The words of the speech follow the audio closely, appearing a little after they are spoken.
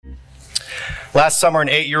Last summer, an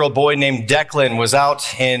 8-year-old boy named Declan was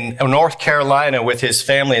out in North Carolina with his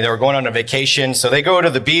family. They were going on a vacation. So they go to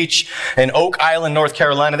the beach in Oak Island, North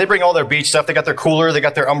Carolina. They bring all their beach stuff. They got their cooler. They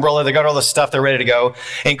got their umbrella. They got all the stuff. They're ready to go,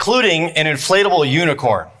 including an inflatable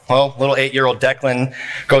unicorn. Well, little 8-year-old Declan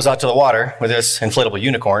goes out to the water with this inflatable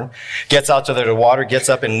unicorn, gets out to the water, gets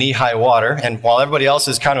up in knee-high water, and while everybody else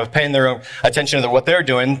is kind of paying their attention to what they're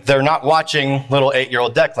doing, they're not watching little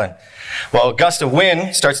 8-year-old Declan. Well, a gust of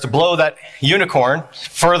wind starts to blow that unicorn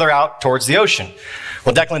further out towards the ocean.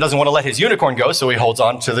 Well, Declan doesn't want to let his unicorn go, so he holds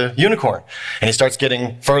on to the unicorn. And he starts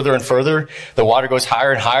getting further and further. The water goes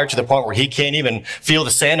higher and higher to the point where he can't even feel the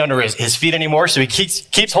sand under his feet anymore. So he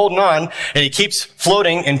keeps holding on, and he keeps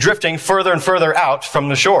floating and drifting further and further out from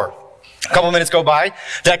the shore. A couple minutes go by.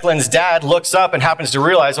 Declan's dad looks up and happens to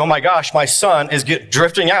realize, oh my gosh, my son is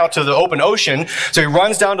drifting out to the open ocean. So he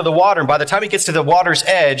runs down to the water, and by the time he gets to the water's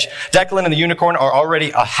edge, Declan and the unicorn are already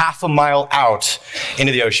a half a mile out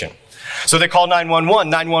into the ocean. So they call 911.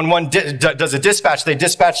 911 does a dispatch. They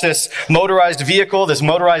dispatch this motorized vehicle, this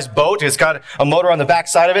motorized boat. It's got a motor on the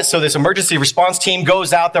backside of it. So this emergency response team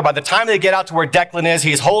goes out there. By the time they get out to where Declan is,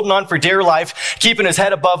 he's holding on for dear life, keeping his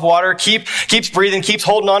head above water, keeps breathing, keeps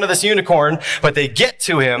holding on to this unicorn. But they get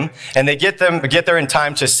to him, and they get there in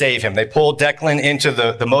time to save him. They pull Declan into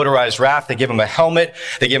the motorized raft. They give him a helmet.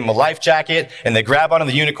 They give him a life jacket, and they grab onto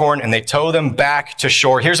the unicorn, and they tow them back to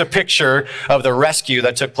shore. Here's a picture of the rescue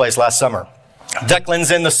that took place last summer.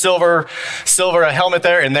 Declan's in the silver helmet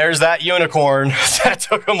there, and there's that unicorn that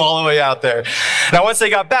took him all the way out there. Now, once they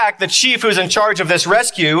got back, the chief who's in charge of this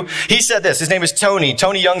rescue, he said this. His name is Tony.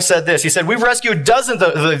 Tony Young said this. He said, we've rescued dozens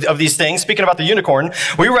of these things. Speaking about the unicorn,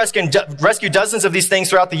 we rescued dozens of these things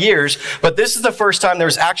throughout the years, but this is the first time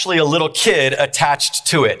there's actually a little kid attached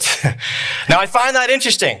to it. Now, I find that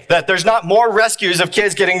interesting, that there's not more rescues of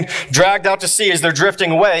kids getting dragged out to sea as they're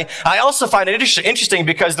drifting away. I also find it interesting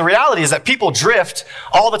because the reality is that people drift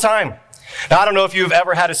all the time. Now, I don't know if you've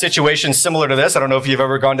ever had a situation similar to this. I don't know if you've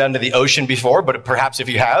ever gone down to the ocean before, but perhaps if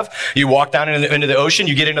you have, you walk down into the ocean,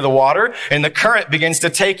 you get into the water, and the current begins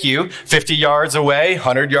to take you 50 yards away,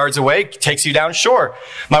 100 yards away, takes you down shore.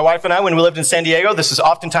 My wife and I, when we lived in San Diego, this is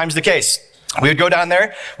oftentimes the case. We would go down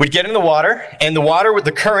there, we'd get in the water, and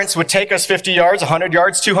the currents would take us 50 yards, 100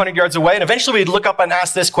 yards, 200 yards away, and eventually we'd look up and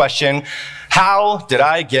ask this question: how did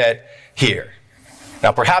I get here?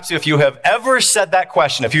 Now, perhaps if you have ever said that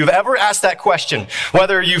question, if you've ever asked that question,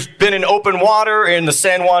 whether you've been in open water in the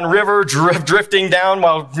San Juan River drifting down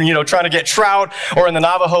while, trying to get trout, or in the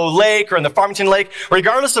Navajo Lake or in the Farmington Lake,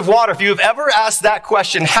 regardless of water, if you've ever asked that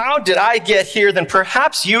question, how did I get here? Then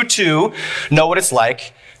perhaps you too know what it's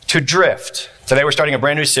like to drift. Today we're starting a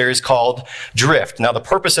brand new series called Drift. Now, the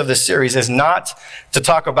purpose of this series is not to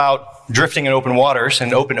talk about drifting in open waters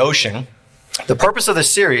and open ocean. The purpose of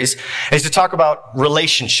this series is to talk about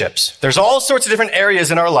relationships. There's all sorts of different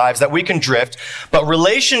areas in our lives that we can drift, but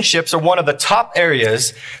relationships are one of the top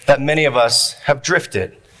areas that many of us have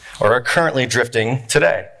drifted or are currently drifting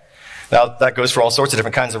today. Now, that goes for all sorts of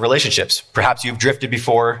different kinds of relationships. Perhaps you've drifted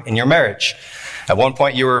before in your marriage. At one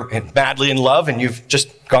point, you were madly in love, and you've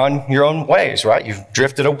just gone your own ways, right? You've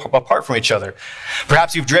drifted apart from each other.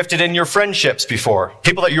 Perhaps you've drifted in your friendships before.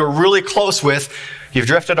 People that you're really close with, you've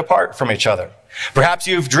drifted apart from each other. Perhaps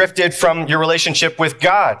you've drifted from your relationship with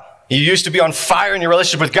God. You used to be on fire in your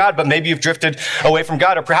relationship with God, but maybe you've drifted away from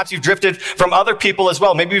God. Or perhaps you've drifted from other people as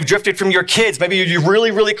well. Maybe you've drifted from your kids. Maybe you're really,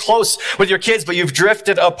 really close with your kids, but you've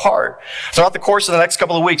drifted apart. Throughout the course of the next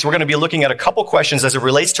couple of weeks, we're going to be looking at a couple questions as it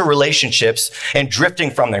relates to relationships and drifting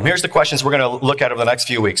from them. Here's the questions we're going to look at over the next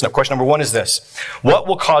few weeks. Now, question number one is this: what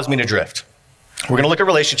will cause me to drift? We're going to look at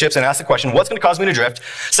relationships and ask the question, what's going to cause me to drift?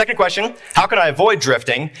 Second question, how can I avoid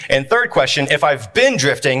drifting? And third question, if I've been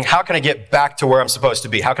drifting, how can I get back to where I'm supposed to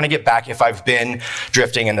be? How can I get back if I've been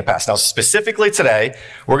drifting in the past? Now, specifically today,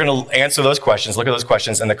 we're going to answer those questions, look at those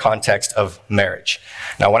questions in the context of marriage.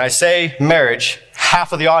 Now, when I say marriage,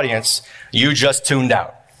 half of the audience, you just tuned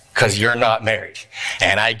out because you're not married.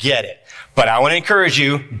 And I get it. But I want to encourage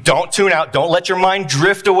you, don't tune out. Don't let your mind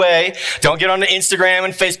drift away. Don't get onto Instagram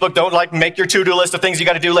and Facebook. Don't make your to-do list of things you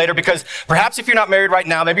got to do later, because perhaps if you're not married right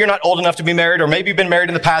now, maybe you're not old enough to be married, or maybe you've been married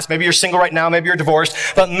in the past. Maybe you're single right now. Maybe you're divorced.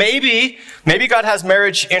 But maybe God has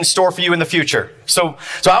marriage in store for you in the future. So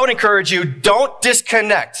I would encourage you, don't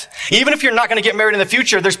disconnect. Even if you're not going to get married in the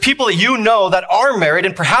future, there's people that you know that are married,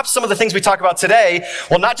 and perhaps some of the things we talk about today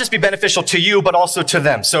will not just be beneficial to you, but also to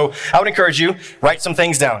them. So I would encourage you, write some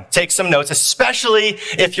things down. Take some notes, especially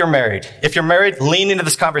if you're married. If you're married, lean into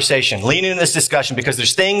this conversation, lean into this discussion, because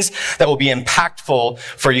there's things that will be impactful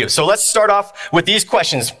for you. So let's start off with these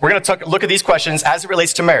questions. We're going to look at these questions as it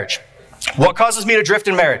relates to marriage. What causes me to drift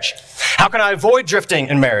in marriage? How can I avoid drifting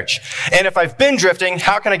in marriage? And if I've been drifting,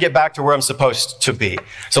 how can I get back to where I'm supposed to be?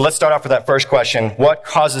 So let's start off with that first question. What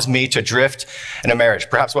causes me to drift in a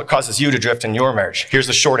marriage? Perhaps what causes you to drift in your marriage? Here's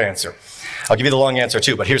the short answer. I'll give you the long answer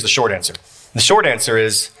too, but here's the short answer. The short answer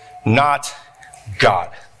is not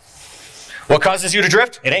God. What causes you to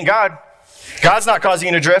drift? It ain't God. God's not causing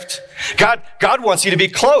you to drift. God wants you to be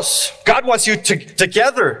close. God wants you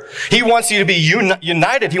together. He wants you to be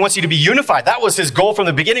united. He wants you to be unified. That was his goal from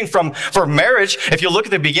the beginning for marriage. If you look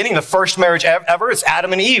at the beginning, the first marriage ever, it's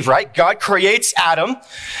Adam and Eve, right? God creates Adam.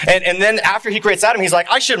 And then after he creates Adam, he's like,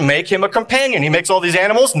 I should make him a companion. He makes all these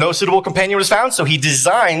animals. No suitable companion was found. So he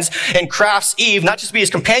designs and crafts Eve, not just to be his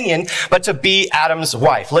companion, but to be Adam's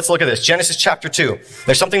wife. Let's look at this. Genesis chapter 2.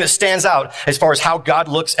 There's something that stands out as far as how God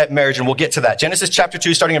looks at marriage, and we'll get to that. Genesis chapter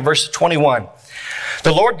 2, starting in verse 21.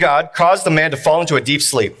 The Lord God caused the man to fall into a deep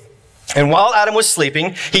sleep. And while Adam was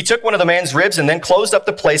sleeping, he took one of the man's ribs and then closed up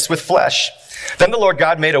the place with flesh. Then the Lord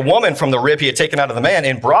God made a woman from the rib he had taken out of the man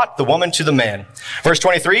and brought the woman to the man. Verse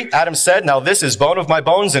 23, Adam said, now this is bone of my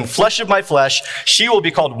bones and flesh of my flesh. She will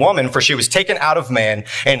be called woman, for she was taken out of man.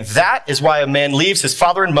 And that is why a man leaves his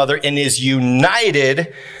father and mother and is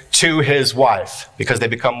united to his wife, because they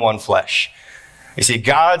become one flesh. You see,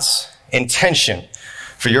 God's intention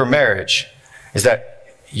for your marriage is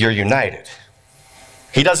that you're united.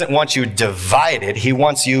 He doesn't want you divided. He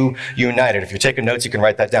wants you united. If you're taking notes, you can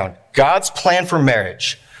write that down. God's plan for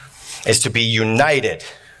marriage is to be united,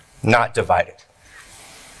 not divided.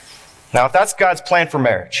 Now, if that's God's plan for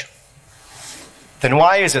marriage, then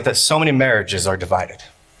why is it that so many marriages are divided?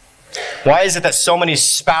 Why is it that so many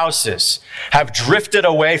spouses have drifted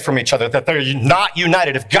away from each other, that they're not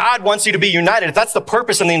united? If God wants you to be united, if that's the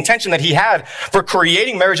purpose and the intention that he had for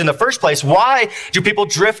creating marriage in the first place, why do people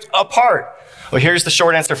drift apart? Well, here's the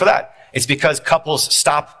short answer for that. It's because couples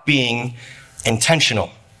stop being intentional.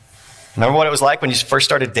 Remember what it was like when you first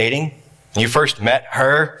started dating? When you first met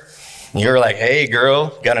her? And you were like, hey,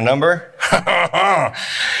 girl, got a number?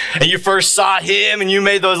 And you first saw him and you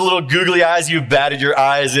made those little googly eyes. You batted your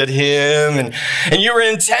eyes at him and you were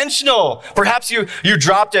intentional. Perhaps you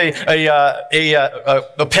dropped a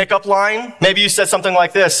pickup line. Maybe you said something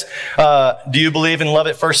like this. Do you believe in love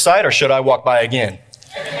at first sight, or should I walk by again?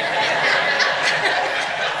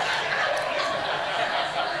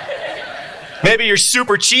 Maybe you're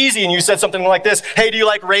super cheesy and you said something like this. Hey, do you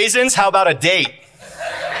like raisins? How about a date?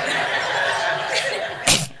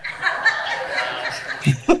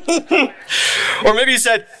 Or maybe you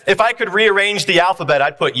said, if I could rearrange the alphabet,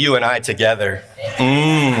 I'd put you and I together.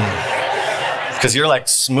 Because you're like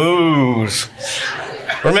smooth.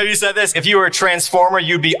 Or maybe you said this, if you were a transformer,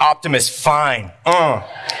 you'd be Optimus Fine. Or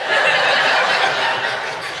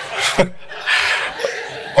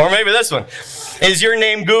maybe this one. Is your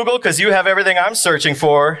name Google? Because you have everything I'm searching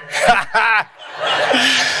for.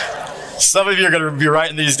 Some of you are going to be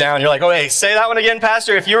writing these down. You're like, oh, hey, say that one again,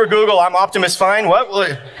 Pastor. If you were Google, I'm Optimus Fine. What?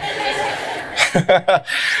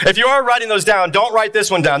 If you are writing those down, don't write this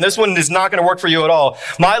one down. This one is not going to work for you at all.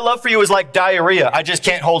 My love for you is like diarrhea. I just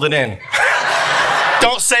can't hold it in.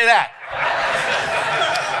 Don't say that.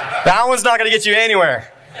 That one's not going to get you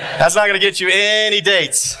anywhere. That's not going to get you any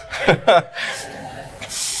dates.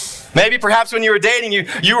 Maybe perhaps when you were dating,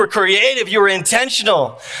 you were creative, you were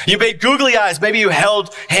intentional. You made googly eyes. Maybe you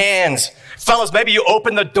held hands. Fellas, maybe you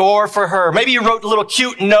opened the door for her. Maybe you wrote little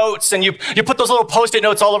cute notes and you put those little Post-it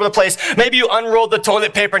notes all over the place. Maybe you unrolled the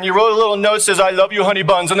toilet paper and you wrote a little note that says, I love you, honey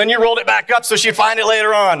buns. And then you rolled it back up so she'd find it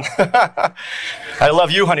later on. I love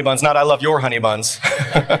you, honey buns, not I love your honey buns.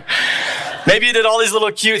 Maybe you did all these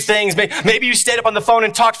little cute things. Maybe you stayed up on the phone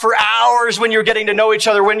and talked for hours when you were getting to know each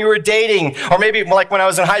other, when you were dating. Or maybe like when I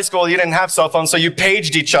was in high school, you didn't have cell phones, so you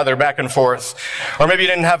paged each other back and forth. Or maybe you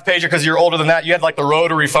didn't have pager because you're older than that. You had like the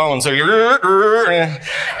rotary phone, so you're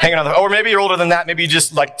hanging on the, or maybe you're older than that. Maybe you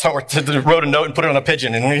just like wrote a note and put it on a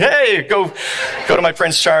pigeon and hey, go to my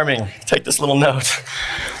Prince Charming. Take this little note.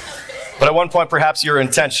 But at one point, perhaps you're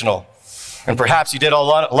intentional. And perhaps you did a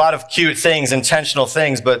lot of cute things, intentional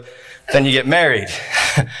things, but then you get married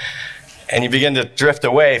and you begin to drift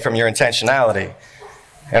away from your intentionality.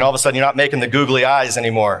 And all of a sudden, you're not making the googly eyes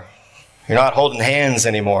anymore. You're not holding hands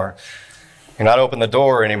anymore. You're not opening the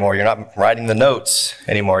door anymore. You're not writing the notes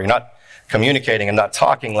anymore. You're not communicating and not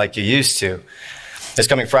talking like you used to. This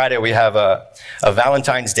coming Friday, we have a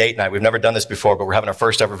Valentine's date night. We've never done this before, but we're having our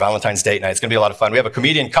first ever Valentine's date night. It's going to be a lot of fun. We have a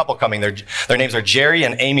comedian couple coming. Their names are Jerry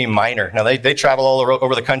and Amy Miner. Now, they travel all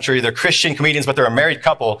over the country. They're Christian comedians, but they're a married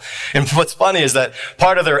couple. And what's funny is that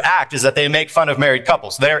part of their act is that they make fun of married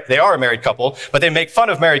couples. They are a married couple, but they make fun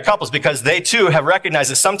of married couples because they, too, have recognized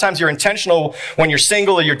that sometimes you're intentional when you're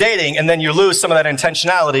single or you're dating, and then you lose some of that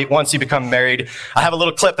intentionality once you become married. I have a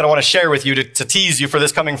little clip that I want to share with you to tease you for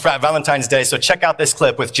this coming Valentine's Day. So check out this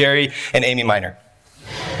clip with Jerry and Amy Miner.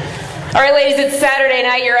 All right, ladies, it's Saturday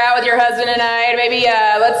night. You're out with your husband tonight. Maybe,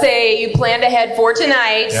 let's say you planned ahead for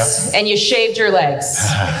tonight, and you shaved your legs.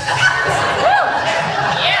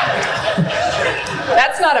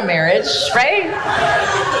 That's not a marriage, right?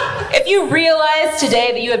 If you realize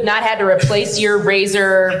today that you have not had to replace your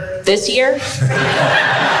razor this year,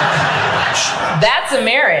 that's a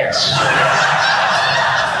marriage.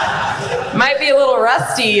 Might be a little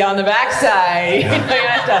rusty on the backside. You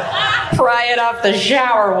have to pry it off the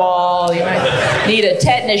shower wall. You might need a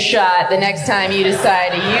tetanus shot the next time you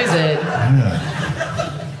decide to use it.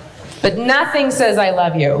 But nothing says I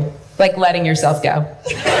love you like letting yourself go.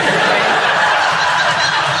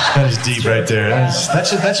 That is deep right there.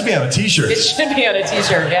 That should be on a t-shirt. It should be on a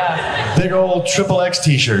t-shirt, yeah. Big old XXX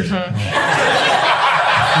t-shirt.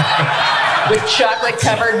 With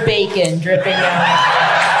chocolate-covered bacon dripping down.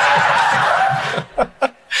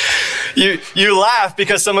 You laugh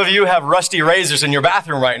because some of you have rusty razors in your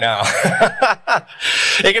bathroom right now.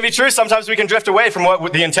 It can be true. Sometimes we can drift away from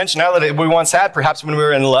what the intentionality we once had, perhaps when we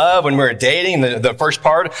were in love, when we were dating, the first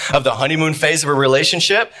part of the honeymoon phase of a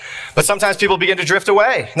relationship. But sometimes people begin to drift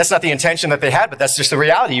away. And that's not the intention that they had, but that's just the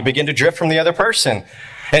reality. You begin to drift from the other person.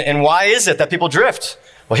 And why is it that people drift?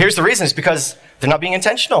 Well, here's the reason. It's because they're not being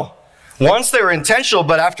intentional. Once they were intentional,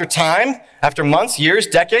 but after time, after months, years,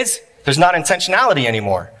 decades, there's not intentionality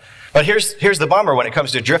anymore. But here's the bummer when it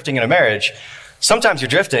comes to drifting in a marriage. Sometimes you're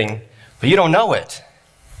drifting, but you don't know it.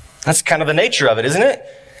 That's kind of the nature of it, isn't it?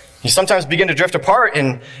 You sometimes begin to drift apart,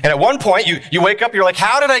 and at one point you wake up, you're like,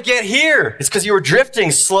 how did I get here? It's because you were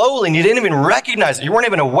drifting slowly and you didn't even recognize it. You weren't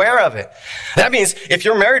even aware of it. That means if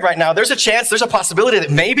you're married right now, there's a possibility that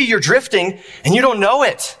maybe you're drifting and you don't know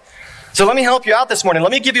it. So let me help you out this morning.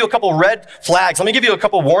 Let me give you a couple red flags. Let me give you a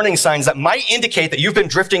couple warning signs that might indicate that you've been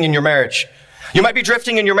drifting in your marriage. You might be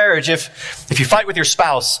drifting in your marriage if you fight with your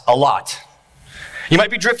spouse a lot. You might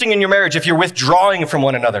be drifting in your marriage if you're withdrawing from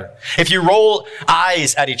one another. If you roll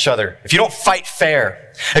eyes at each other. If you don't fight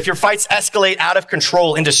fair. If your fights escalate out of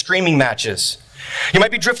control into screaming matches. You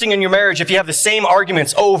might be drifting in your marriage if you have the same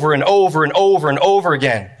arguments over and over and over and over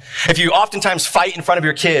again. If you oftentimes fight in front of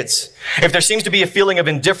your kids. If there seems to be a feeling of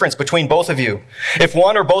indifference between both of you. If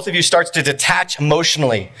one or both of you starts to detach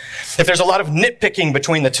emotionally. If there's a lot of nitpicking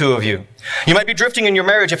between the two of you. You might be drifting in your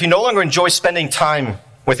marriage if you no longer enjoy spending time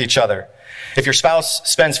with each other. If your spouse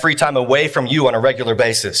spends free time away from you on a regular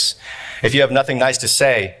basis. If you have nothing nice to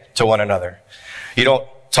say to one another. You don't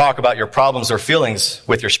talk about your problems or feelings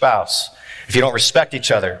with your spouse. If you don't respect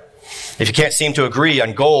each other. If you can't seem to agree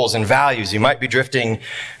on goals and values, you might be drifting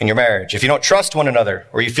in your marriage. If you don't trust one another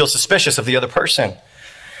or you feel suspicious of the other person.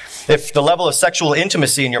 If the level of sexual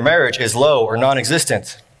intimacy in your marriage is low or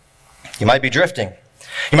non-existent, you might be drifting.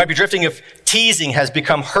 You might be drifting if teasing has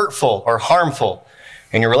become hurtful or harmful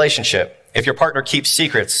in your relationship. If your partner keeps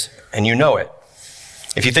secrets and you know it.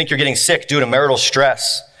 If you think you're getting sick due to marital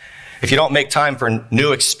stress. If you don't make time for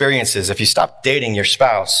new experiences. If you stop dating your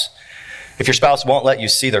spouse. If your spouse won't let you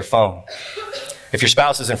see their phone. If your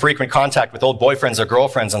spouse is in frequent contact with old boyfriends or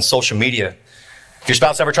girlfriends on social media. If your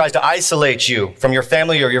spouse ever tries to isolate you from your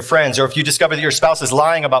family or your friends, or if you discover that your spouse is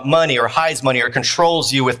lying about money or hides money or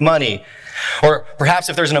controls you with money, or perhaps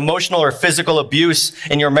if there's an emotional or physical abuse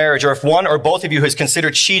in your marriage, or if one or both of you has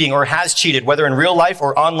considered cheating or has cheated, whether in real life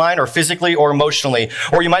or online or physically or emotionally,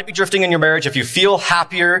 or you might be drifting in your marriage if you feel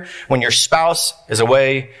happier when your spouse is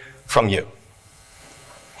away from you.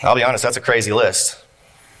 I'll be honest, that's a crazy list.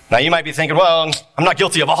 Now, you might be thinking, well, I'm not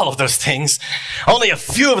guilty of all of those things. Only a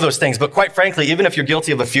few of those things. But quite frankly, even if you're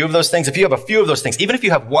guilty of a few of those things, if you have a few of those things, even if you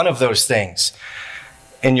have one of those things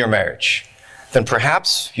in your marriage, then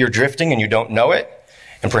perhaps you're drifting and you don't know it.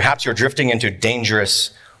 And perhaps you're drifting into dangerous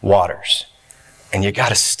waters. And you got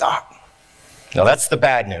to stop. Now, that's the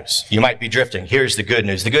bad news. You might be drifting. Here's the good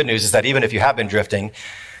news. The good news is that even if you have been drifting,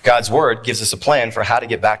 God's word gives us a plan for how to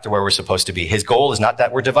get back to where we're supposed to be. His goal is not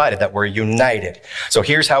that we're divided, that we're united. So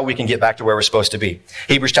here's how we can get back to where we're supposed to be.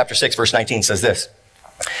 Hebrews chapter 6, verse 19 says this.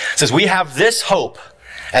 It says, we have this hope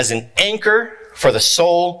as an anchor for the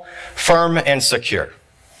soul, firm and secure.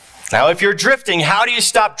 Now, if you're drifting, how do you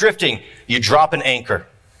stop drifting? You drop an anchor.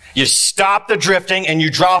 You stop the drifting and you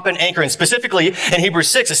drop an anchor. And specifically in Hebrews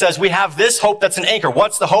 6, it says we have this hope that's an anchor.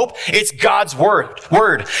 What's the hope? It's God's word.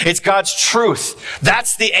 It's God's truth.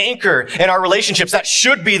 That's the anchor in our relationships. That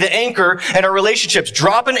should be the anchor in our relationships.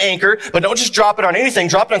 Drop an anchor, but don't just drop it on anything.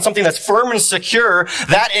 Drop it on something that's firm and secure.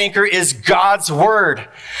 That anchor is God's word.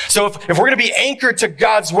 So if we're going to be anchored to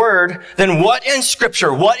God's word, then what in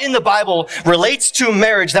Scripture, what in the Bible relates to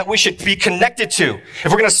marriage that we should be connected to? If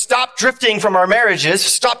we're going to stop drifting from our marriages,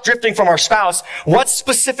 stop drifting from our spouse, what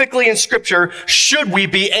specifically in Scripture should we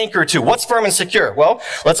be anchored to? What's firm and secure? Well,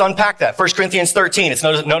 let's unpack that. 1 Corinthians 13, it's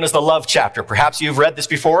known as the love chapter. Perhaps you've read this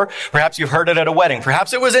before. Perhaps you've heard it at a wedding.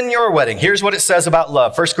 Perhaps it was in your wedding. Here's what it says about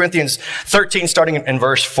love. 1 Corinthians 13, starting in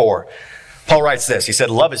verse 4. Paul writes this. He said,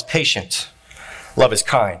 love is patient. Love is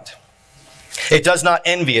kind. It does not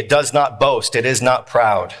envy. It does not boast. It is not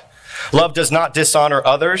proud. Love does not dishonor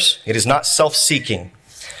others. It is not self-seeking.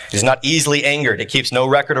 It is not easily angered. It keeps no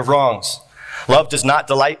record of wrongs. Love does not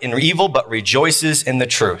delight in evil, but rejoices in the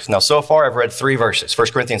truth. Now, so far, I've read 3 verses. 1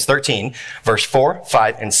 Corinthians 13, verse 4,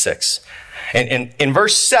 5, and 6. And in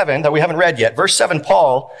verse 7, that we haven't read yet, verse 7,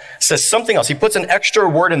 Paul says something else. He puts an extra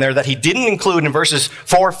word in there that he didn't include in verses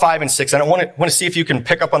 4, 5, and 6. I want to see if you can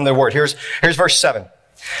pick up on the word. Here's verse 7.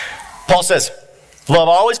 Paul says, love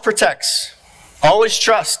always protects, always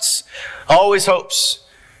trusts, always hopes,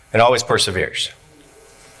 and always perseveres.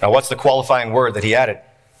 Now, what's the qualifying word that he added?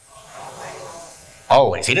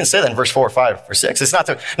 Always. He didn't say that in verse 4, 5, or 6. It's not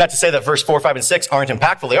to say that verse 4, 5, and 6 aren't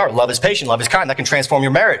impactful. They are. Love is patient. Love is kind. That can transform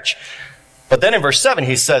your marriage. But then in verse 7,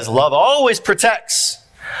 he says, love always protects,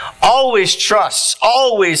 always trusts,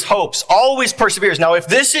 always hopes, always perseveres. Now, if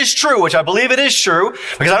this is true, which I believe it is true,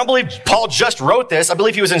 because I don't believe Paul just wrote this, I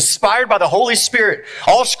believe he was inspired by the Holy Spirit.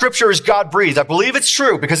 All Scripture is God-breathed. I believe it's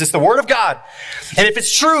true because it's the Word of God. And if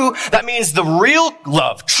it's true, that means the real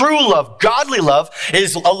love, true love, godly love,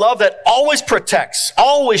 is a love that always protects,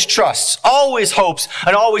 always trusts, always hopes,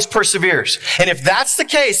 and always perseveres. And if that's the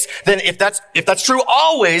case, then if that's true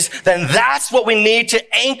always, then that's what we need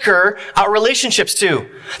to anchor our relationships to.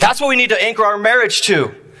 That's what we need to anchor our marriage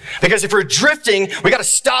to. Because if we're drifting, we got to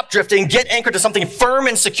stop drifting, get anchored to something firm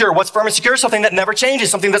and secure. What's firm and secure? Something that never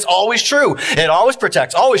changes, something that's always true. It always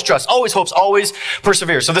protects, always trusts, always hopes, always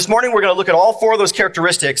perseveres. So this morning, we're going to look at all 4 of those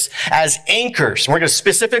characteristics as anchors. And we're going to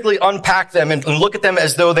specifically unpack them and look at them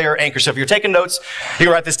as though they are anchors. So if you're taking notes, you can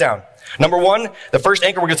write this down. Number 1, the first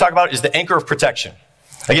anchor we're going to talk about is the anchor of protection.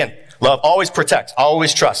 Again, love always protects,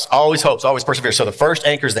 always trusts, always hopes, always perseveres. So the first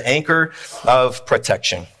anchor is the anchor of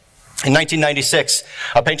protection. In 1996,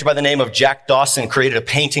 a painter by the name of Jack Dawson created a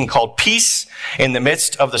painting called Peace in the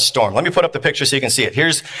Midst of the Storm. Let me put up the picture so you can see it.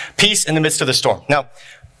 Here's Peace in the Midst of the Storm. Now,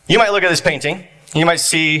 you might look at this painting. You might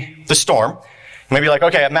see the storm. You might be like,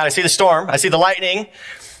 okay, Matt, I see the storm. I see the lightning.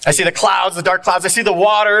 I see the clouds, the dark clouds. I see the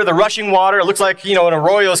water, the rushing water. It looks like, an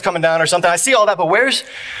arroyo is coming down or something. I see all that, but where's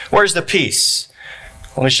the peace?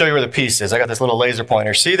 Let me show you where the peace is. I got this little laser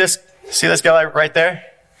pointer. See this guy right there?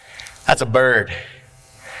 That's a bird.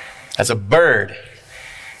 That's a bird.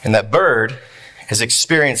 And that bird is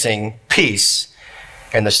experiencing peace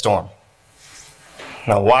in the storm.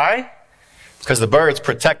 Now, why? Because the bird's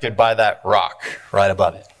protected by that rock right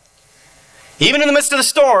above it. Even in the midst of the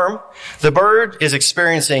storm, the bird is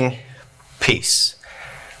experiencing peace.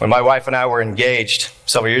 When my wife and I were engaged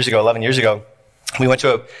several years ago, 11 years ago, we went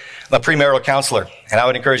to a premarital counselor. And I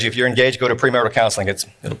would encourage you, if you're engaged, go to premarital counseling.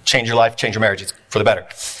 It'll change your life, change your marriage. It's for the better.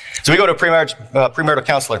 So we go to a premarital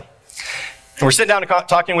counselor. And we're sitting down and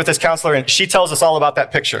talking with this counselor, and she tells us all about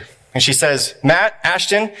that picture. And she says, Matt,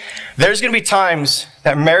 Ashton, there's going to be times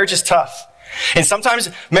that marriage is tough. And sometimes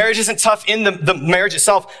marriage isn't tough in the marriage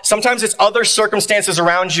itself. Sometimes it's other circumstances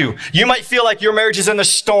around you. You might feel like your marriage is in the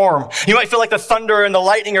storm. You might feel like the thunder and the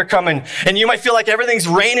lightning are coming. And you might feel like everything's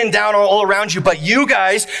raining down all around you. But you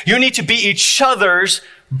guys, you need to be each other's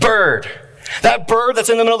bird. That bird that's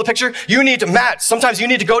in the middle of the picture, sometimes you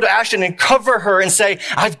need to go to Ashton and cover her and say,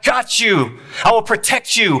 I've got you. I will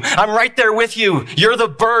protect you. I'm right there with you. You're the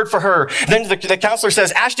bird for her. Then the counselor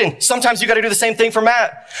says, Ashton, sometimes you got to do the same thing for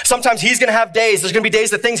Matt. Sometimes he's going to have days. There's going to be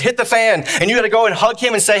days that things hit the fan and you got to go and hug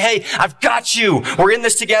him and say, hey, I've got you. We're in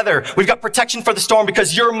this together. We've got protection for the storm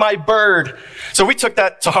because you're my bird. So we took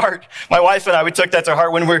that to heart. My wife and I, we took that to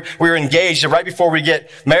heart when we were engaged. And right before we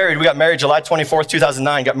get married, we got married July 24th,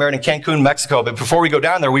 2009, got married in Cancun, Mexico. But before we go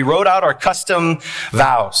down there, we wrote out our custom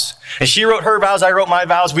vows. And she wrote her vows, I wrote my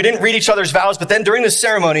vows. We didn't read each other's vows, but then during the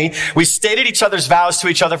ceremony, we stated each other's vows to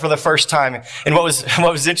each other for the first time. And what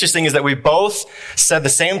was interesting is that we both said the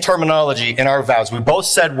same terminology in our vows. We both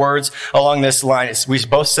said words along this line. We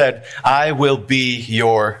both said, I will be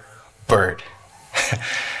your bird.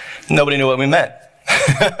 Nobody knew what we meant.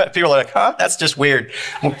 People are like, huh? That's just weird.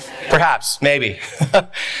 Well, perhaps, maybe.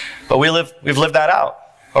 But we've lived that out.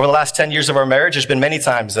 Over the last 10 years of our marriage, there's been many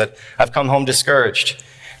times that I've come home discouraged.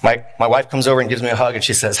 My wife comes over and gives me a hug and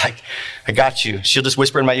she says, I got you. She'll just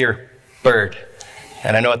whisper in my ear, bird.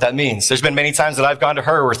 And I know what that means. There's been many times that I've gone to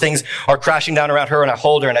her where things are crashing down around her and I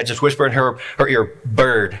hold her and I just whisper in her ear,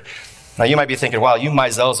 bird. Now you might be thinking, wow, you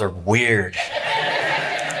Mizells are weird.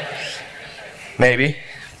 Maybe,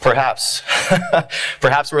 perhaps.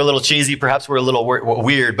 Perhaps we're a little cheesy, perhaps we're a little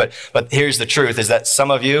weird, but here's the truth is that some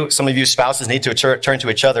of you spouses need to turn to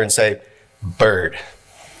each other and say, bird,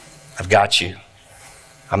 I've got you.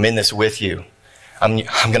 I'm in this with you. I'm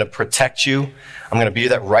going to protect you. I'm going to be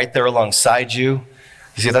that right there alongside you.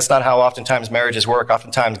 You see, that's not how oftentimes marriages work.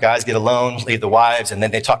 Oftentimes guys get alone, leave the wives, and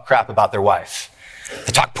then they talk crap about their wife.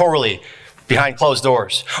 They talk poorly behind closed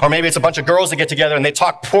doors. Or maybe it's a bunch of girls that get together and they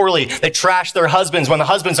talk poorly. They trash their husbands when the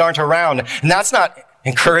husbands aren't around. And that's not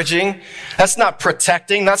encouraging. That's not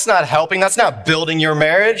protecting. That's not helping. That's not building your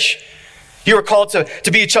marriage. You are called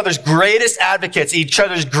to be each other's greatest advocates, each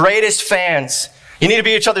other's greatest fans. You need to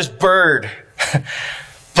be each other's bird.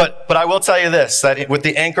 But I will tell you this, that with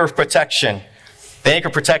the anchor of protection, the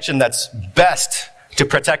anchor protection that's best to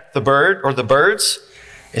protect the bird or the birds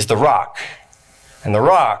is the rock. And the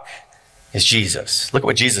rock is Jesus. Look at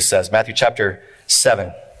what Jesus says, Matthew chapter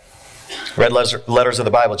 7. Red letters of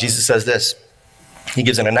the Bible. Jesus says this. He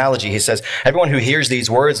gives an analogy. He says, everyone who hears these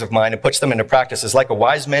words of mine and puts them into practice is like a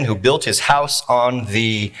wise man who built his house on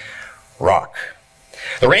the rock.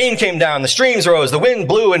 The rain came down, the streams rose, the wind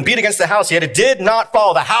blew and beat against the house, yet it did not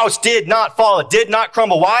fall. The house did not fall. It did not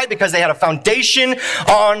crumble. Why? Because they had a foundation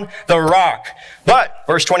on the rock. But,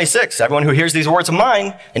 verse 26, everyone who hears these words of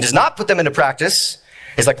mine and does not put them into practice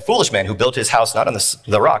is like a foolish man who built his house not on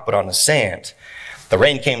the rock, but on the sand. The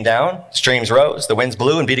rain came down, streams rose, the winds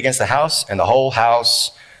blew and beat against the house, and the whole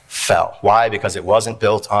house fell. Why? Because it wasn't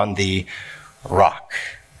built on the rock.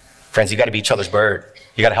 Friends, you got to be each other's bird.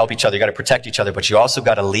 You got to help each other. You got to protect each other, but you also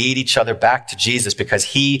got to lead each other back to Jesus because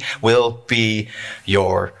he will be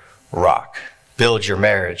your rock. Build your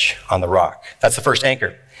marriage on the rock. That's the first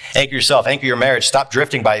anchor. Anchor yourself, anchor your marriage. Stop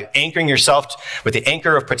drifting by anchoring yourself with the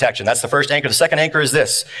anchor of protection. That's the first anchor. The second anchor is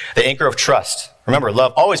this, the anchor of trust. Remember,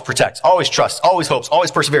 love always protects, always trusts, always hopes,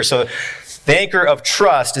 always perseveres. So the anchor of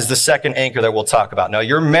trust is the second anchor that we'll talk about. Now,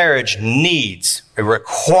 your marriage it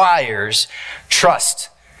requires trust.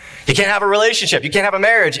 You can't have a relationship. You can't have a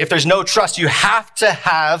marriage if there's no trust. You have to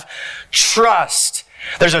have trust.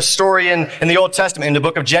 There's a story in the Old Testament, in the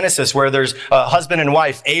book of Genesis, where there's a husband and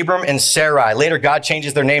wife, Abram and Sarai. Later, God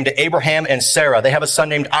changes their name to Abraham and Sarah. They have a son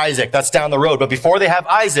named Isaac. That's down the road. But before they have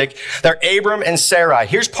Isaac, they're Abram and Sarai.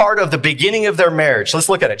 Here's part of the beginning of their marriage. Let's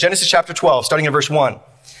look at it. Genesis chapter 12, starting in verse 1. It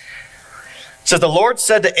says, the Lord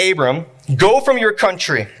said to Abram, go from your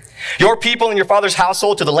country, your people and your father's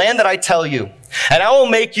household to the land that I tell you. And I will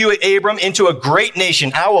make you, Abram, into a great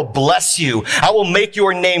nation. I will bless you. I will make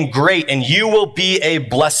your name great, and you will be a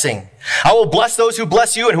blessing. I will bless those who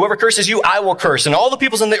bless you, and whoever curses you, I will curse. And all the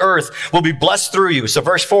peoples on the earth will be blessed through you. So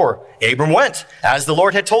verse 4, Abram went, as the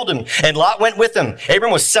Lord had told him, and Lot went with him.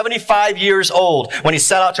 Abram was 75 years old when he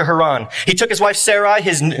set out to Haran. He took his wife Sarai,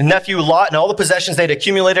 his nephew Lot, and all the possessions they had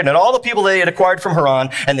accumulated, and all the people they had acquired from Haran,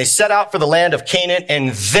 and they set out for the land of Canaan, and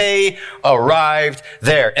they arrived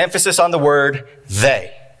there. Emphasis on the word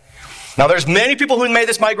they. Now, there's many people who made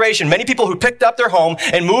this migration, many people who picked up their home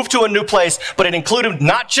and moved to a new place, but it included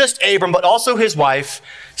not just Abram, but also his wife,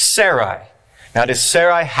 Sarai. Now, does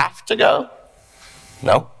Sarai have to go?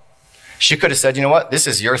 No. She could have said, you know what? This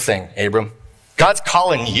is your thing, Abram. God's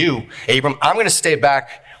calling you, Abram. I'm going to stay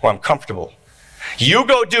back where I'm comfortable. You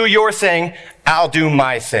go do your thing. I'll do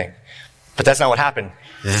my thing. But that's not what happened.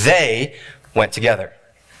 They went together.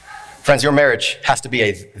 Friends, your marriage has to be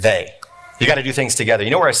a they. You got to do things together. You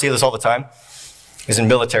know where I see this all the time? Is in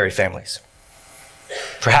military families.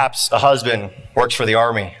 Perhaps a husband works for the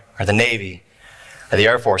Army or the Navy or the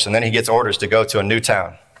Air Force, and then he gets orders to go to a new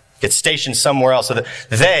town, gets stationed somewhere else. So that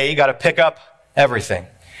they got to pick up everything.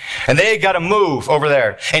 And they got to move over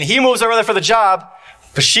there. And he moves over there for the job,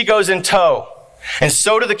 but she goes in tow. And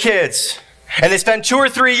so do the kids. And they spend 2 or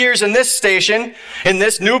 3 years in this station, in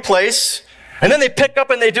this new place, and then they pick up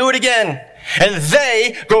and they do it again. And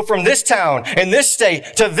they go from this town, in this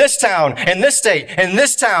state, to this town, in this state, in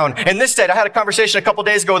this town, in this state. I had a conversation a couple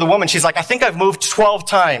days ago with a woman. She's like, I think I've moved 12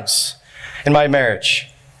 times in my marriage.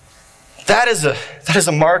 That is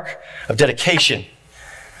a mark of dedication.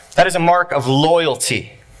 That is a mark of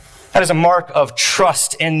loyalty. That is a mark of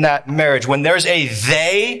trust in that marriage. When there's a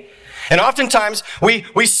they, And oftentimes we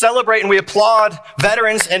celebrate and we applaud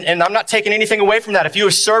veterans, and I'm not taking anything away from that. If you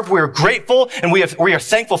have served, we are grateful and we are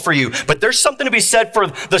thankful for you. But there's something to be said for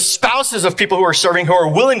the spouses of people who are serving, who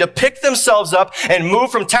are willing to pick themselves up and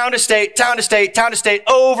move from town to state, town to state, town to state,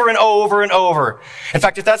 over and over and over. In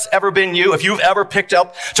fact, if that's ever been you, if you've ever picked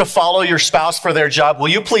up to follow your spouse for their job, will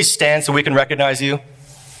you please stand so we can recognize you?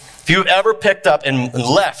 If you've ever picked up and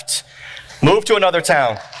left, moved to another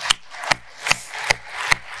town,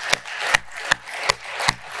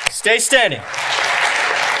 stay standing.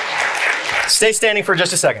 Stay standing for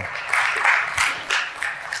just a second.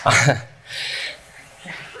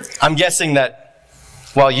 I'm guessing that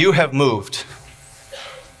while you have moved,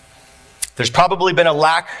 there's probably been a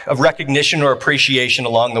lack of recognition or appreciation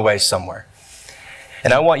along the way somewhere.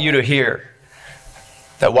 And I want you to hear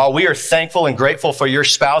that while we are thankful and grateful for your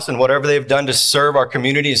spouse and whatever they've done to serve our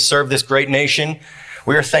community and serve this great nation,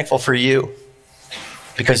 we are thankful for you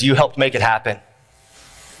because you helped make it happen.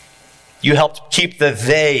 You helped keep the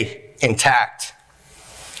they intact.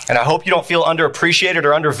 And I hope you don't feel underappreciated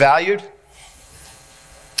or undervalued.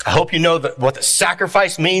 I hope you know that what the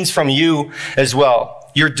sacrifice means from you as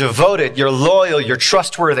well. You're devoted, you're loyal, you're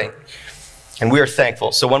trustworthy. And we are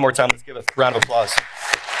thankful. So one more time, let's give a round of applause.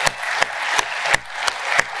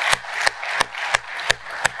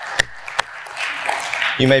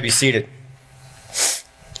 You may be seated.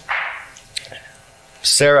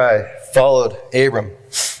 Sarai followed Abram.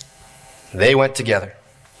 They went together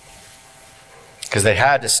because they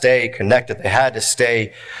had to stay connected. They had to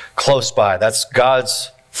stay close by. That's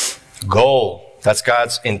God's goal. That's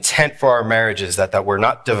God's intent for our marriages, that we're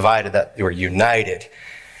not divided, that we're united.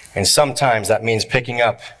 And sometimes that means picking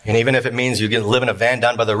up. And even if it means you live in a van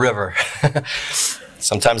down by the river,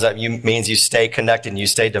 sometimes that means you stay connected and you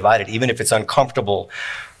stay divided, even if it's uncomfortable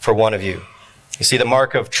for one of you. You see, the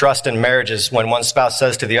mark of trust in marriage is when one spouse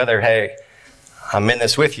says to the other, hey, I'm in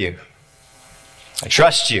this with you. I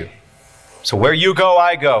trust you. So where you go,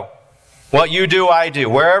 I go. What you do, I do.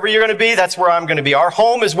 Wherever you're going to be, that's where I'm going to be. Our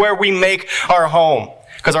home is where we make our home,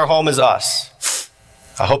 because our home is us.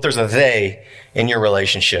 I hope there's a they in your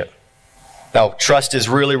relationship. Now, trust is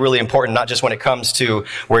really, really important, not just when it comes to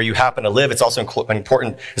where you happen to live. It's also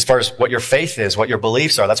important as far as what your faith is, what your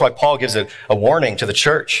beliefs are. That's why Paul gives a warning to the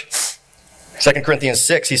church. 2 Corinthians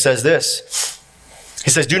 6, he says this.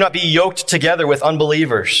 He says, do not be yoked together with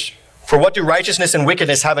unbelievers. For what do righteousness and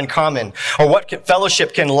wickedness have in common? Or what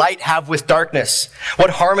fellowship can light have with darkness? What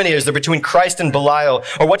harmony is there between Christ and Belial?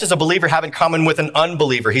 Or what does a believer have in common with an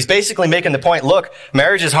unbeliever? He's basically making the point, look,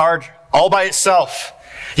 marriage is hard all by itself.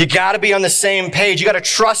 You got to be on the same page. You got to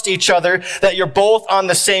trust each other, that you're both on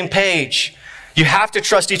the same page. You have to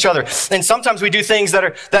trust each other. And sometimes we do things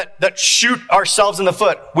that shoot ourselves in the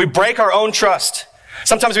foot. We break our own trust.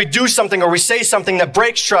 Sometimes we do something or we say something that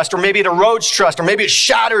breaks trust, or maybe it erodes trust, or maybe it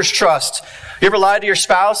shatters trust. You ever lied to your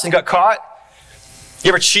spouse and got caught? You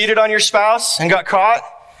ever cheated on your spouse and got caught?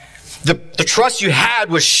 The trust you had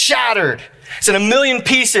was shattered. It's in a million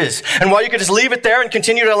pieces. And while you could just leave it there and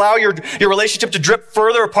continue to allow your relationship to drift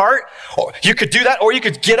further apart, or you could do that, or you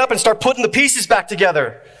could get up and start putting the pieces back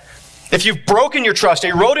together. If you've broken your trust,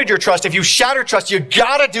 eroded your trust, if you've shattered trust, you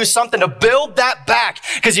gotta do something to build that back,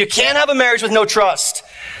 because you can't have a marriage with no trust.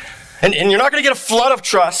 And you're not gonna get a flood of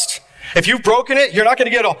trust. If you've broken it, you're not gonna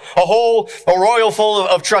get a royal full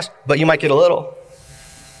of trust, but you might get a little.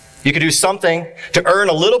 You could do something to earn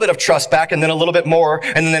a little bit of trust back, and then a little bit more,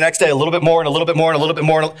 and then the next day a little bit more, and a little bit more, and a little bit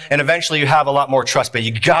more, and eventually you have a lot more trust. But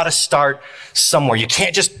you gotta start somewhere. You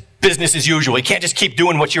can't just business as usual. You can't just keep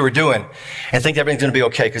doing what you were doing and think everything's going to be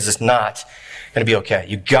okay, because it's not going to be okay.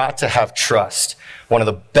 You got to have trust. One of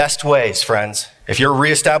the best ways, friends, if you're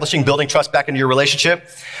reestablishing, building trust back into your relationship,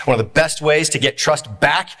 one of the best ways to get trust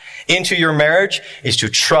back into your marriage is to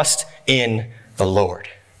trust in the Lord.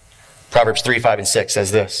 Proverbs 3, 5, and 6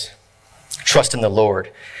 says this: trust in the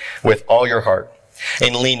Lord with all your heart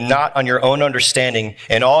and lean not on your own understanding.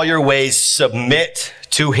 In all your ways submit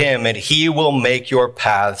to him, and he will make your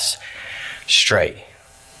paths straight.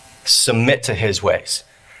 Submit to his ways.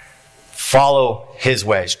 Follow his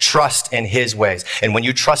ways. Trust in his ways. And when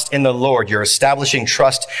you trust in the Lord, you're establishing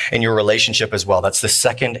trust in your relationship as well. That's the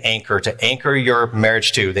second anchor to anchor your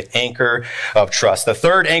marriage to, the anchor of trust. The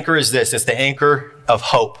third anchor is this: it's the anchor of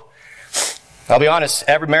hope. I'll be honest,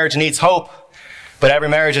 every marriage needs hope, but every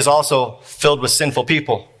marriage is also filled with sinful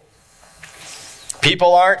people.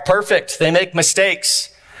 People aren't perfect. They make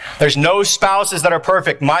mistakes. There's no spouses that are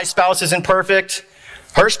perfect. My spouse isn't perfect.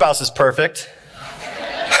 Her spouse is perfect.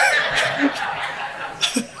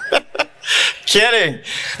 Kidding.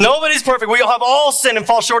 Nobody's perfect. We all have all sinned and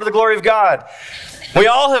fall short of the glory of God. We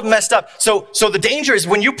all have messed up. So the danger is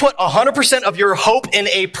when you put 100% of your hope in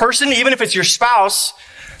a person, even if it's your spouse,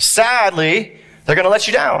 sadly, they're going to let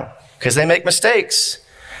you down because they make mistakes.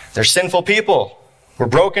 They're sinful people. We're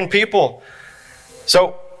broken people.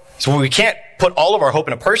 So we can't put all of our hope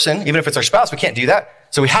in a person, even if it's our spouse. We can't do that.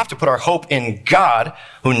 So we have to put our hope in God,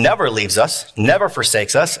 who never leaves us, never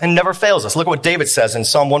forsakes us, and never fails us. Look at what David says in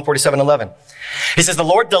Psalm 147:11. He says, the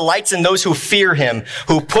Lord delights in those who fear him,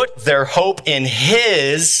 who put their hope in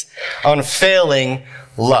his unfailing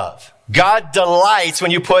love. God delights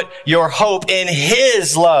when you put your hope in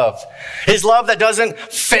his love. His love that doesn't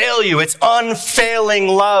fail you. It's unfailing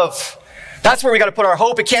love. That's where we got to put our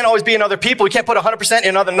hope. It can't always be in other people. We can't put 100%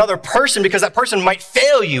 in another person because that person might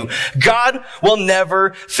fail you. God will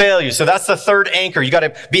never fail you. So that's the third anchor. You got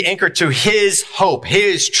to be anchored to his hope,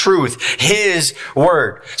 his truth, his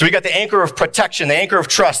word. So we got the anchor of protection, the anchor of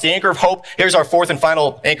trust, the anchor of hope. Here's our fourth and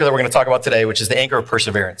final anchor that we're going to talk about today, which is the anchor of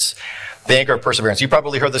perseverance. The anchor of perseverance. You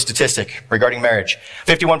probably heard the statistic regarding marriage.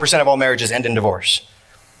 51% of all marriages end in divorce.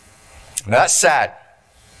 Now that's sad.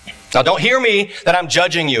 Now, don't hear me that I'm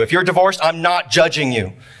judging you. If you're divorced, I'm not judging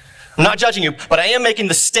you. I'm not judging you, but I am making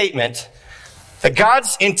the statement that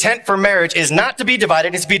God's intent for marriage is not to be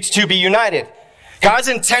divided, it's to be united. God's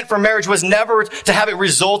intent for marriage was never to have it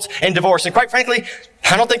result in divorce. And quite frankly,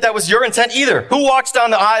 I don't think that was your intent either. Who walks down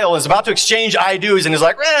the aisle and is about to exchange I-do's and is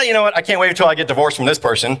like, well, you know what? I can't wait until I get divorced from this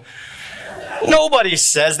person. Nobody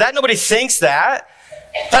says that. Nobody thinks that.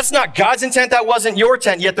 That's not God's intent. That wasn't your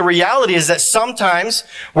intent. Yet the reality is that sometimes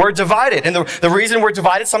we're divided. And the reason we're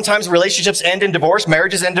divided, sometimes relationships end in divorce,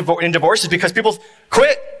 marriages end in divorce, is because people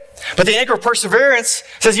quit. But the anchor of perseverance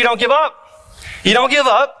says you don't give up. You don't give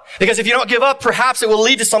up, because if you don't give up, perhaps it will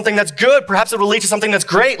lead to something that's good. Perhaps it will lead to something that's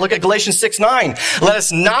great. Look at Galatians 6:9. Let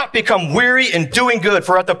us not become weary in doing good,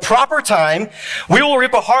 for at the proper time, we will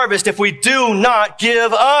reap a harvest if we do not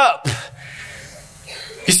give up.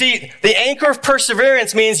 You see, the anchor of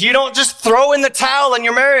perseverance means you don't just throw in the towel in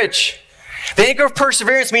your marriage. The anchor of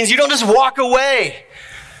perseverance means you don't just walk away.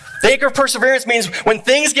 The anchor of perseverance means when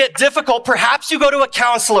things get difficult, perhaps you go to a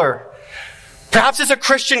counselor. Perhaps it's a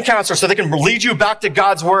Christian counselor so they can lead you back to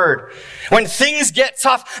God's word. When things get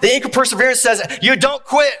tough, the anchor of perseverance says you don't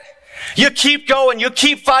quit. You keep going, you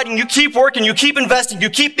keep fighting, you keep working, you keep investing,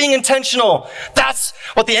 you keep being intentional. That's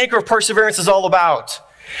what the anchor of perseverance is all about.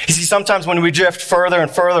 You see, sometimes when we drift further and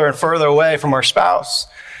further and further away from our spouse,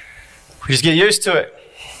 we just get used to it.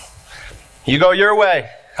 You go your way,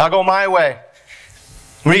 I'll go my way.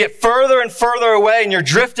 When you get further and further away and you're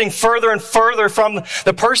drifting further and further from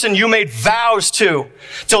the person you made vows to,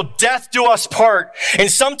 till death do us part. And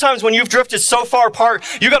sometimes when you've drifted so far apart,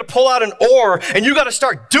 you got to pull out an oar and you got to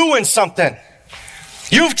start doing something.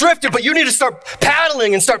 You've drifted, but you need to start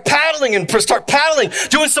paddling, doing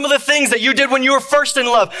some of the things that you did when you were first in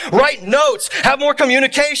love. Write notes, have more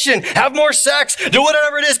communication, have more sex, do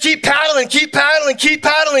whatever it is. Keep paddling, keep paddling, keep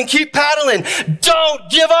paddling, keep paddling.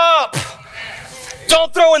 Don't give up.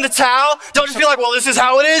 Don't throw in the towel. Don't just be like, well, this is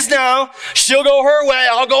how it is now. She'll go her way,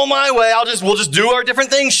 I'll go my way. We'll just do our different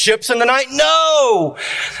things, ships in the night. No!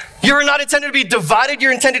 You're not intended to be divided,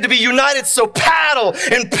 you're intended to be united. So paddle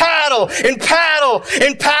and paddle and paddle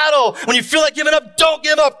and paddle. When you feel like giving up, don't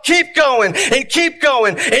give up. Keep going and keep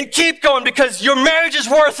going and keep going, because your marriage is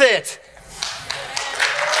worth it.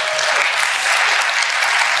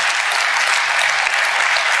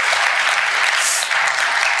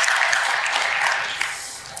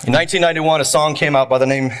 In 1991, a song came out by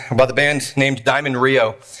the band named Diamond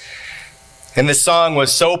Rio. And this song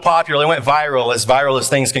was so popular, it went viral as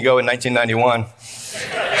things can go in 1991.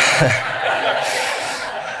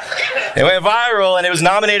 It went viral, and it was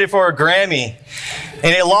nominated for a Grammy.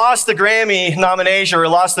 And it lost the Grammy nomination, or it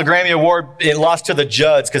lost the Grammy award. It lost to the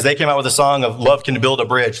Judds, because they came out with a song of Love Can Build a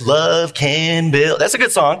Bridge. Love can build. That's a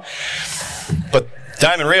good song. But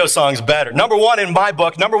Diamond Rio's song's better. Number one in my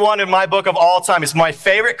book of all time. It's my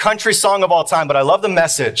favorite country song of all time, but I love the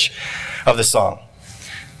message of the song,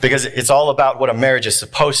 because it's all about what a marriage is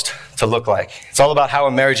supposed to look like. It's all about how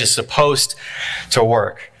a marriage is supposed to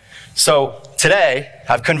work. So today,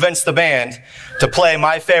 I've convinced the band to play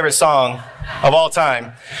my favorite song of all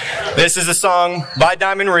time. This is a song by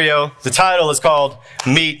Diamond Rio. The title is called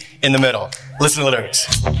Meet in the Middle. Listen to the lyrics.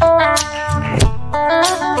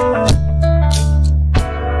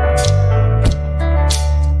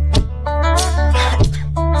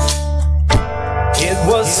 It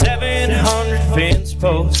was 700 fence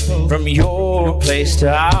posts from your place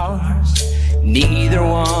to ours. Neither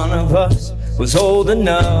one of us was old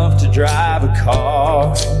enough to drive a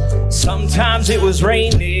car. Sometimes it was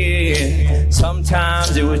raining,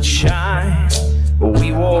 sometimes it would shine.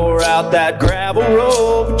 We wore out that gravel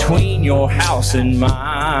road between your house and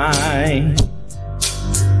mine.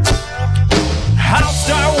 I'll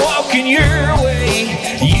start walking your way,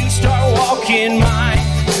 you start walking mine.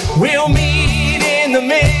 We'll meet in the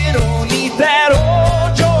middle, neath that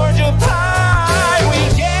old Georgia pine. We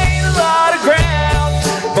gain a lot of ground,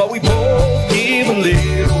 but we both give a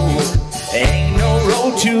little. Ain't no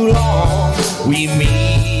road too long, we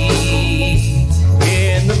meet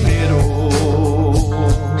in the middle.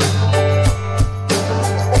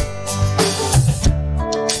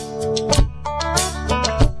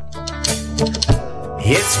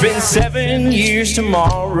 It's been 7 years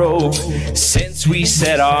tomorrow since we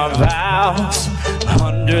said our vows.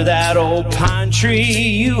 Under that old pine tree,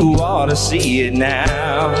 you ought to see it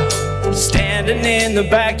now. Standing in the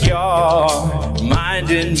backyard,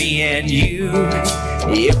 minding me and you.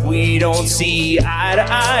 If we don't see eye to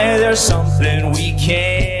eye, there's something we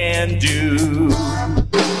can do.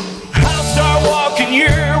 I'll start walking your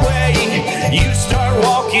way, you start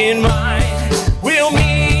walking mine. We'll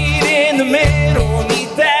meet in the middle,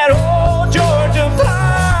 neath that old Georgia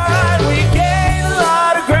pine. We gain a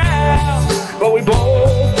lot of ground, but we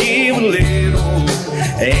both give a little.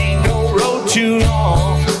 Ain't no road too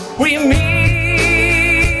long, we meet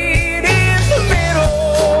in the middle.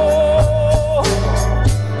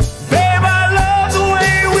 Babe, I love the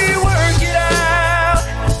way we work it out.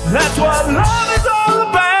 That's what love is all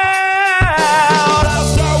about. I'll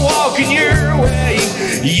start walking your way,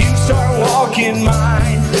 you start walking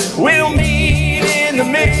mine. We'll meet in the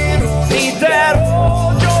middle, neath that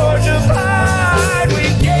old Georgia pine.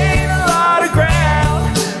 We gain a lot of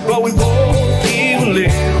ground, but we both give a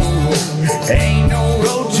little. Ain't no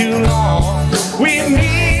road too long, we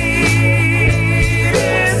meet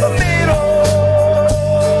in the middle.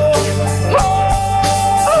 Oh,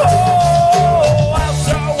 I'll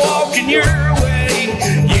start walking your way,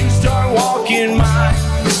 you start walking mine.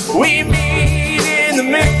 We meet in the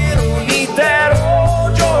middle, neath that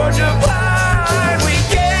old Georgia pine. We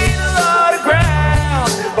gain a lot of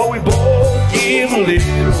ground, but we both give a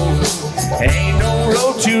little. Ain't no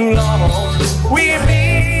road too long, we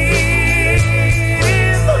meet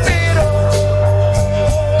in the middle.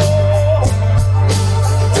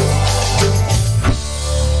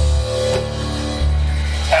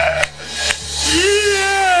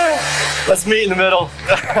 Yeah! Let's meet in the middle.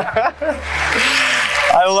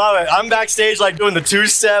 I love it. I'm backstage like doing the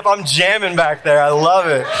two-step. I'm jamming back there. I love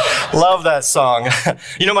it. Love that song.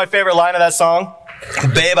 You know my favorite line of that song?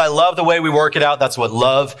 Babe, I love the way we work it out. That's what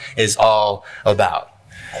love is all about.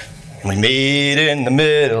 We meet in the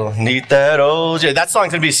middle, neath that old... That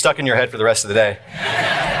song's going to be stuck in your head for the rest of the day.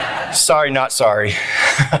 Sorry, not sorry.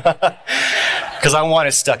 Because I want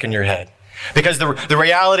it stuck in your head. Because the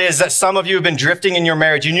reality is that some of you have been drifting in your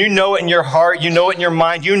marriage, and you know it in your heart, you know it in your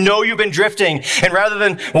mind, you know you've been drifting. And rather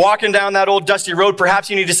than walking down that old dusty road, perhaps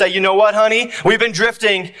you need to say, you know what, honey? We've been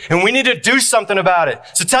drifting, and we need to do something about it.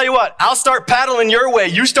 So tell you what, I'll start paddling your way,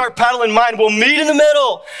 you start paddling mine, we'll meet in the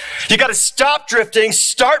middle. You gotta stop drifting,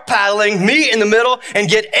 start paddling, meet in the middle, and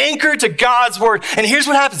get anchored to God's word. And here's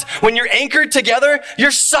what happens. When you're anchored together, you're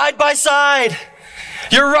side by side.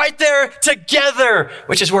 You're right there together,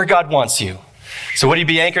 which is where God wants you. So what do you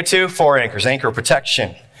be anchored to? 4 anchors. Anchor of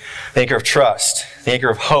protection, the anchor of trust, the anchor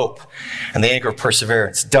of hope, and the anchor of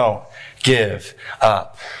perseverance. Don't give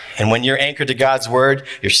up. And when you're anchored to God's word,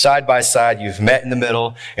 you're side by side, you've met in the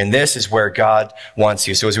middle, and this is where God wants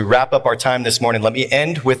you. So as we wrap up our time this morning, let me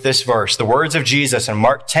end with this verse. The words of Jesus in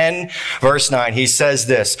Mark 10, verse 9. He says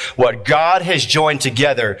this, what God has joined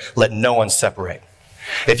together, let no one separate.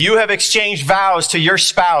 If you have exchanged vows to your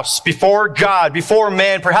spouse before God, before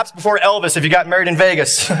man, perhaps before Elvis if you got married in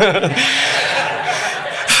Vegas.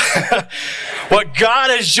 What God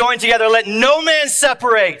has joined together, let no man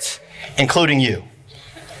separate, including you.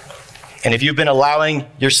 And if you've been allowing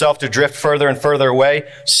yourself to drift further and further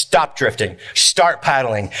away, stop drifting. Start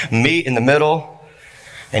paddling. Meet in the middle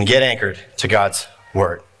and get anchored to God's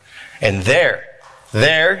word. And there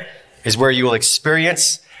is where you will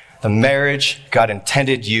experience the marriage God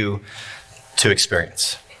intended you to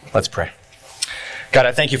experience. Let's pray. God,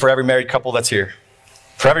 I thank you for every married couple that's here.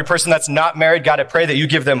 For every person that's not married, God, I pray that you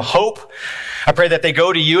give them hope. I pray that they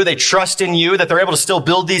go to you, they trust in you, that they're able to still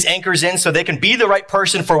build these anchors in so they can be the right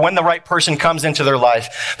person for when the right person comes into their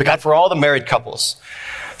life. But God, for all the married couples,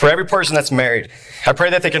 for every person that's married, I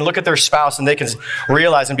pray that they can look at their spouse and they can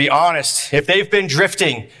realize and be honest, if they've been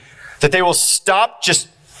drifting, that they will stop just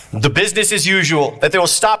the business as usual, that they will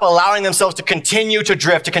stop allowing themselves to continue to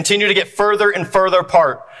drift, to continue to get further and further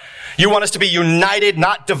apart. You want us to be united,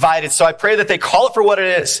 not divided. So I pray that they call it for what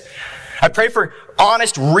it is. I pray for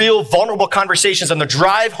honest, real, vulnerable conversations on the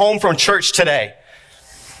drive home from church today.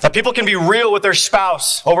 That people can be real with their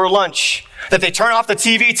spouse over lunch. That they turn off the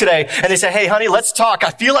TV today and they say, hey, honey, let's talk. I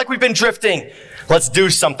feel like we've been drifting. Let's do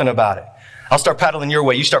something about it. I'll start paddling your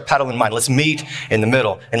way. You start paddling mine. Let's meet in the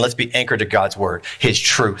middle and let's be anchored to God's word, his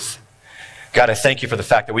truth. God, I thank you for the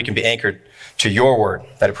fact that we can be anchored to your word,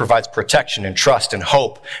 that it provides protection and trust and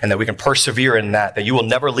hope, and that we can persevere in that you will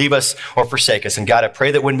never leave us or forsake us. And God, I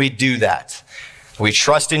pray that when we do that, we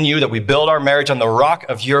trust in you, that we build our marriage on the rock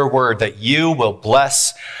of your word, that you will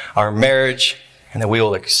bless our marriage and that we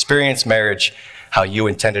will experience marriage how you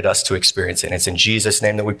intended us to experience it. And it's in Jesus'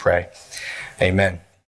 name that we pray. Amen.